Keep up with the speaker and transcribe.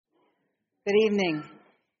Good evening.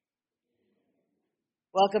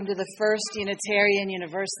 Welcome to the First Unitarian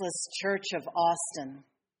Universalist Church of Austin.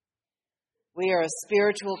 We are a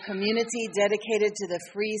spiritual community dedicated to the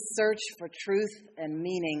free search for truth and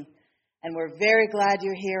meaning, and we're very glad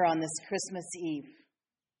you're here on this Christmas Eve.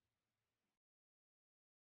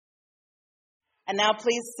 And now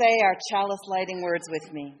please say our chalice lighting words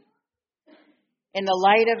with me. In the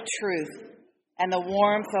light of truth and the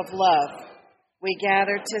warmth of love, we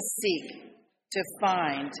gather to seek, to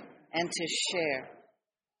find, and to share.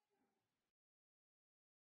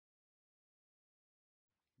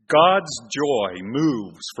 God's joy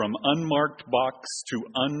moves from unmarked box to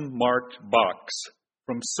unmarked box,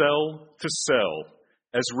 from cell to cell,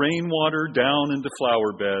 as rainwater down into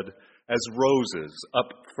flower bed, as roses up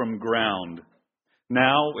from ground.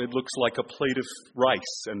 Now it looks like a plate of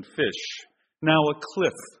rice and fish. Now a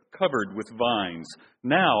cliff covered with vines.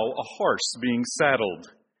 Now a horse being saddled.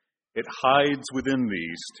 It hides within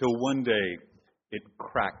these till one day it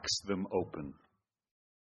cracks them open.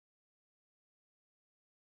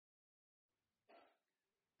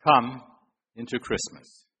 Come into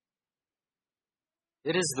Christmas.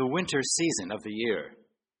 It is the winter season of the year,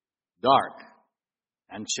 dark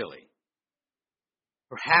and chilly.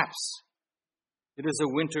 Perhaps it is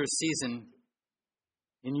a winter season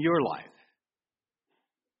in your life,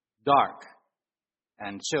 dark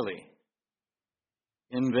and chilly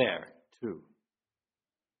in there too.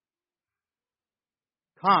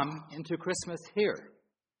 Come into Christmas here.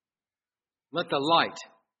 Let the light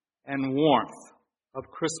and warmth of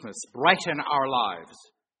Christmas brighten our lives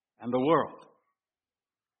and the world.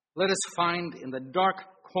 Let us find in the dark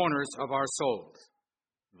corners of our souls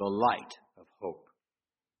the light of hope,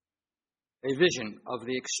 a vision of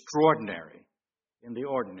the extraordinary in the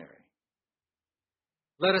ordinary.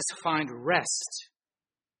 Let us find rest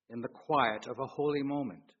in the quiet of a holy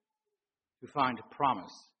moment to find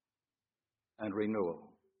promise and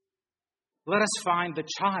renewal. Let us find the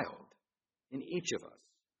child in each of us,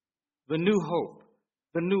 the new hope,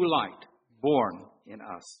 the new light born in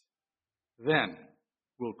us. Then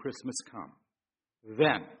will Christmas come.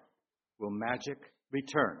 Then will magic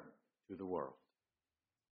return to the world.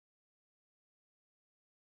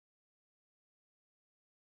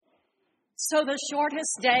 So the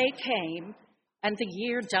shortest day came, and the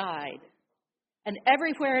year died. And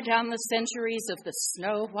everywhere down the centuries of the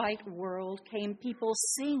snow-white world came people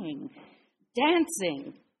singing,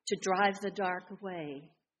 dancing to drive the dark away.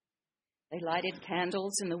 They lighted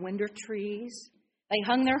candles in the winter trees. They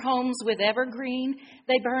hung their homes with evergreen.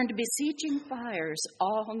 They burned beseeching fires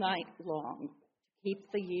all night long to keep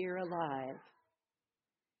the year alive.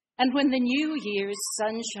 And when the New Year's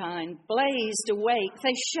sunshine blazed awake,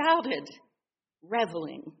 they shouted,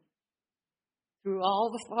 reveling. Through all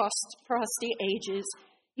the frosty ages,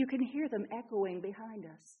 you can hear them echoing behind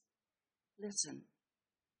us. Listen.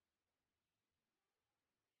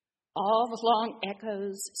 All the long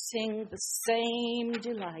echoes sing the same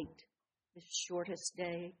delight this shortest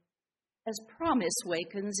day. As promise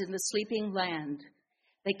wakens in the sleeping land,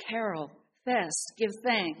 they carol, fest, give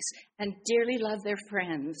thanks, and dearly love their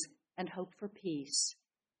friends and hope for peace.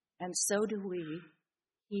 And so do we,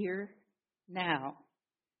 here, now,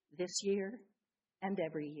 this year, and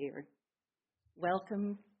every year.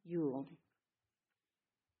 Welcome, Yule.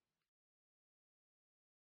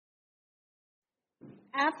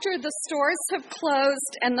 After the stores have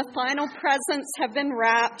closed and the final presents have been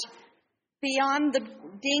wrapped, beyond the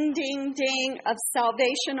ding, ding, ding of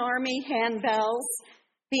Salvation Army handbells,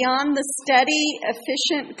 beyond the steady,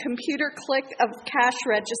 efficient computer click of cash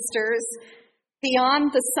registers,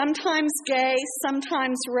 beyond the sometimes gay,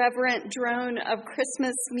 sometimes reverent drone of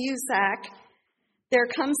Christmas music, there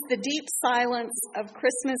comes the deep silence of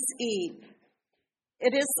Christmas Eve.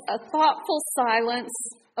 It is a thoughtful silence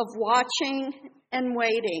of watching and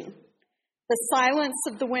waiting, the silence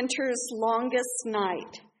of the winter's longest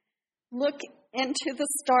night. Look into the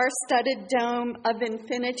star-studded dome of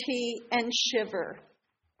infinity and shiver.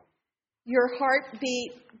 Your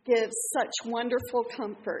heartbeat gives such wonderful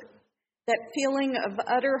comfort. That feeling of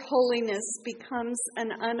utter holiness becomes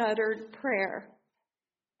an unuttered prayer.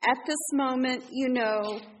 At this moment, you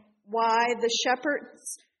know why the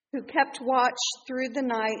shepherds who kept watch through the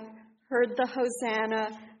night heard the hosanna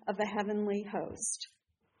of a heavenly host.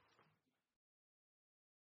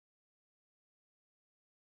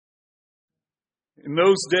 In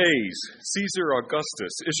those days, Caesar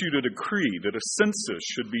Augustus issued a decree that a census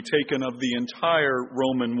should be taken of the entire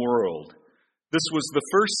Roman world. This was the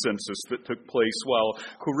first census that took place while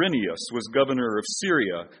Quirinius was governor of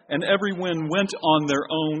Syria, and everyone went on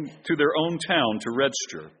to their own town to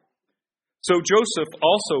register. So Joseph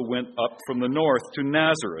also went up from the north to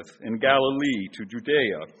Nazareth in Galilee, to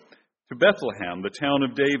Judea, to Bethlehem, the town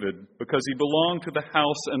of David, because he belonged to the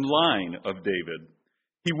house and line of David.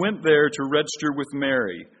 He went there to register with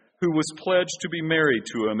Mary, who was pledged to be married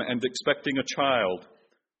to him and expecting a child.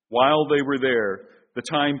 While they were there, the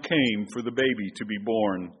time came for the baby to be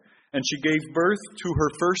born, and she gave birth to her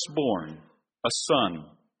firstborn, a son.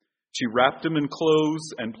 She wrapped him in clothes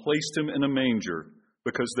and placed him in a manger,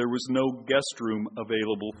 because there was no guest room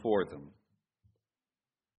available for them.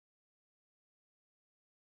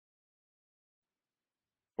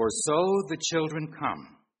 For so the children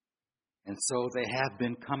come, and so they have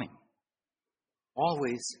been coming,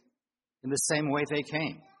 always in the same way they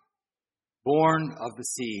came, born of the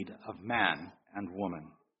seed of man and woman.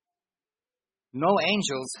 No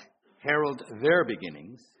angels herald their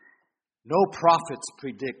beginnings. No prophets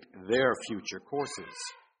predict their future courses.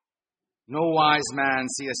 No wise man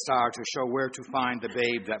see a star to show where to find the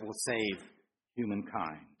babe that will save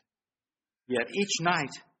humankind. Yet each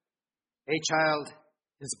night a child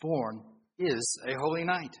is born is a holy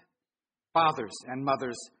night. Fathers and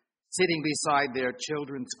mothers sitting beside their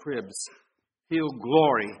children's cribs feel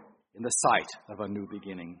glory in the sight of a new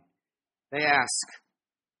beginning. They ask,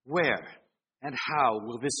 where and how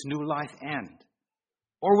will this new life end?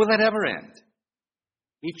 Or will it ever end?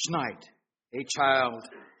 Each night a child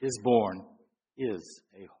is born is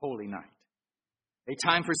a holy night. A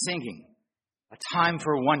time for singing, a time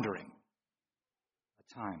for wondering,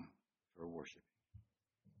 a time for worship.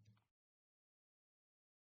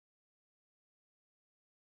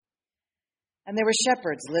 And there were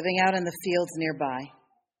shepherds living out in the fields nearby,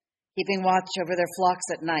 keeping watch over their flocks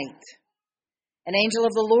at night. An angel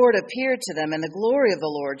of the Lord appeared to them, and the glory of the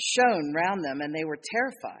Lord shone round them, and they were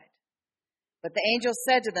terrified. But the angel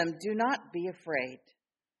said to them, "Do not be afraid.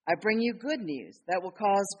 I bring you good news that will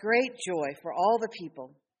cause great joy for all the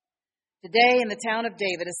people. Today in the town of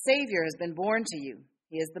David, a Savior has been born to you.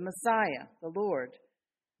 He is the Messiah, the Lord.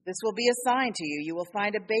 This will be a sign to you. You will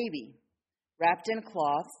find a baby wrapped in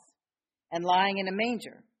cloths and lying in a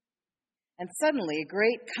manger." And suddenly a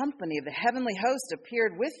great company of the heavenly host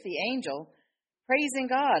appeared with the angel, praising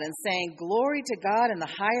God and saying, "Glory to God in the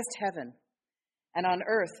highest heaven, and on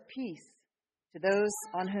earth peace to those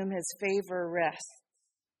on whom his favor rests."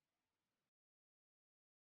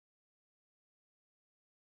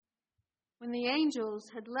 When the angels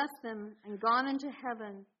had left them and gone into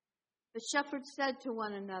heaven, the shepherds said to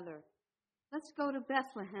one another, "Let's go to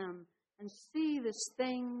Bethlehem and see this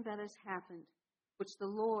thing that has happened, which the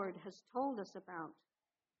Lord has told us about."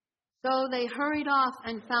 So they hurried off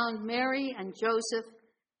and found Mary and Joseph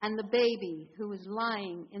and the baby who was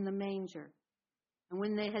lying in the manger. And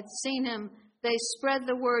when they had seen him, they spread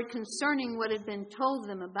the word concerning what had been told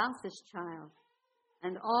them about this child.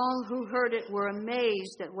 And all who heard it were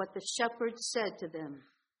amazed at what the shepherds said to them.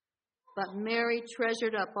 But Mary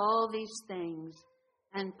treasured up all these things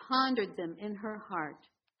and pondered them in her heart.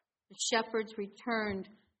 The shepherds returned,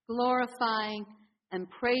 glorifying and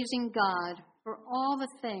praising God for all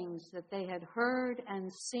the things that they had heard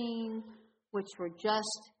and seen, which were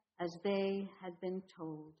just as they had been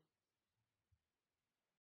told.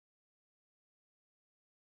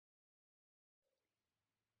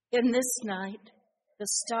 In this night, the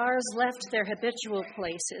stars left their habitual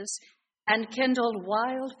places and kindled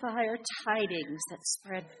wildfire tidings that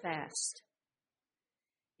spread fast.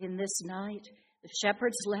 In this night, the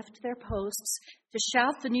shepherds left their posts to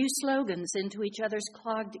shout the new slogans into each other's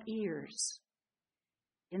clogged ears.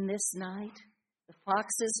 In this night, the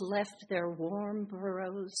foxes left their warm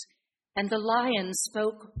burrows, and the lion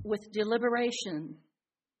spoke with deliberation.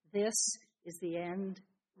 This is the end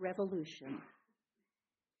revolution.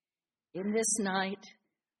 In this night,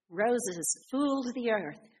 roses fooled the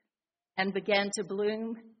earth and began to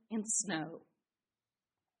bloom in snow.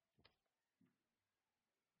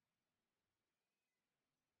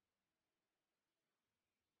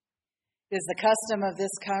 It is the custom of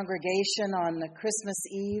this congregation on the Christmas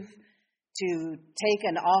Eve to take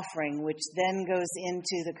an offering, which then goes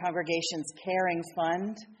into the congregation's caring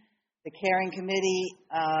fund. The caring committee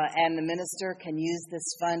and the minister can use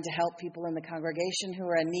this fund to help people in the congregation who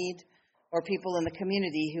are in need or people in the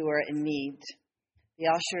community who are in need. The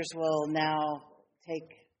ushers will now take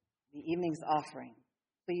the evening's offering.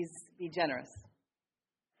 Please be generous.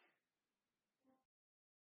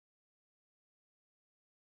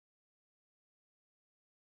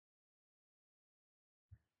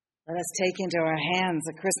 Let us take into our hands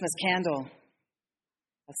a Christmas candle,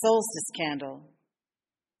 a solstice candle.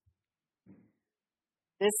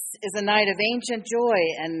 This is a night of ancient joy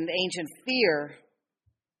and ancient fear.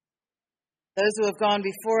 Those who have gone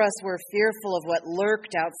before us were fearful of what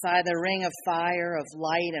lurked outside the ring of fire, of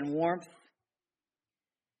light and warmth.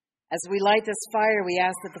 As we light this fire, we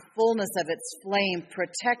ask that the fullness of its flame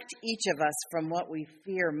protect each of us from what we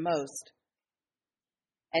fear most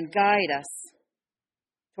and guide us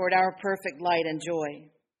toward our perfect light and joy.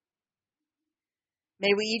 May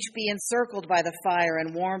we each be encircled by the fire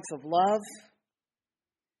and warmth of love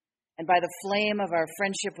and by the flame of our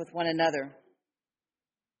friendship with one another.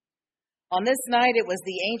 On this night, it was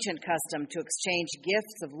the ancient custom to exchange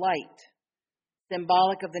gifts of light,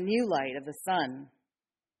 symbolic of the new light of the sun.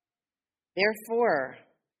 Therefore,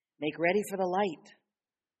 make ready for the light,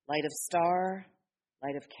 light of star,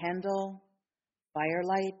 light of candle,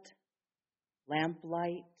 firelight,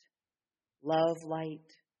 lamplight, love light.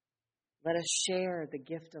 Let us share the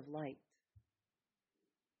gift of light.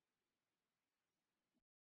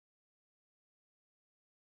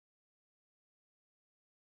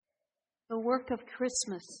 The work of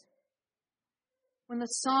Christmas. When the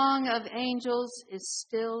song of angels is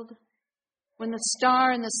stilled, when the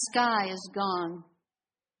star in the sky is gone,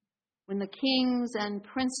 when the kings and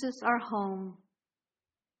princes are home,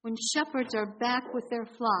 when shepherds are back with their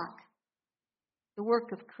flock, the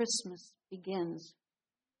work of Christmas begins.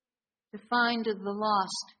 To find the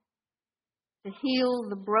lost, to heal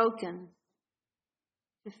the broken,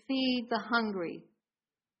 to feed the hungry,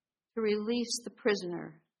 to release the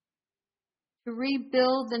prisoner, to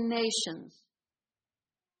rebuild the nations,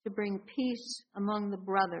 to bring peace among the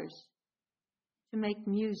brothers, to make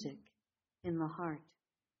music in the heart.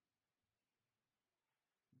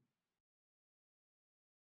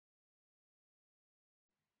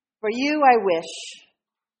 For you I wish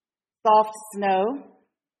soft snow,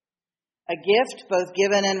 a gift both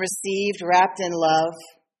given and received, wrapped in love,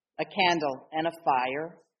 a candle and a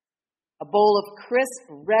fire, a bowl of crisp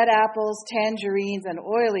red apples, tangerines, and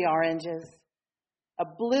oily oranges, a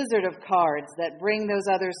blizzard of cards that bring those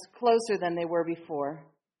others closer than they were before,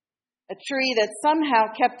 a tree that somehow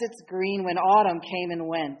kept its green when autumn came and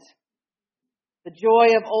went, the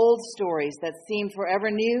joy of old stories that seem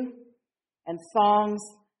forever new, and songs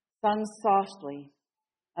sung softly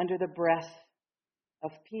under the breath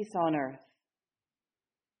of peace on earth.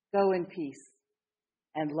 Go in peace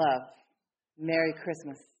and love. Merry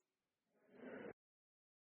Christmas.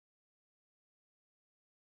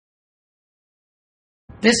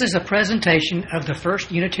 This is a presentation of the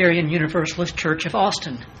First Unitarian Universalist Church of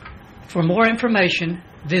Austin. For more information,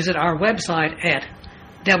 visit our website at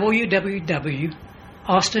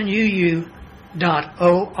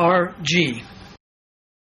www.austinuu.org.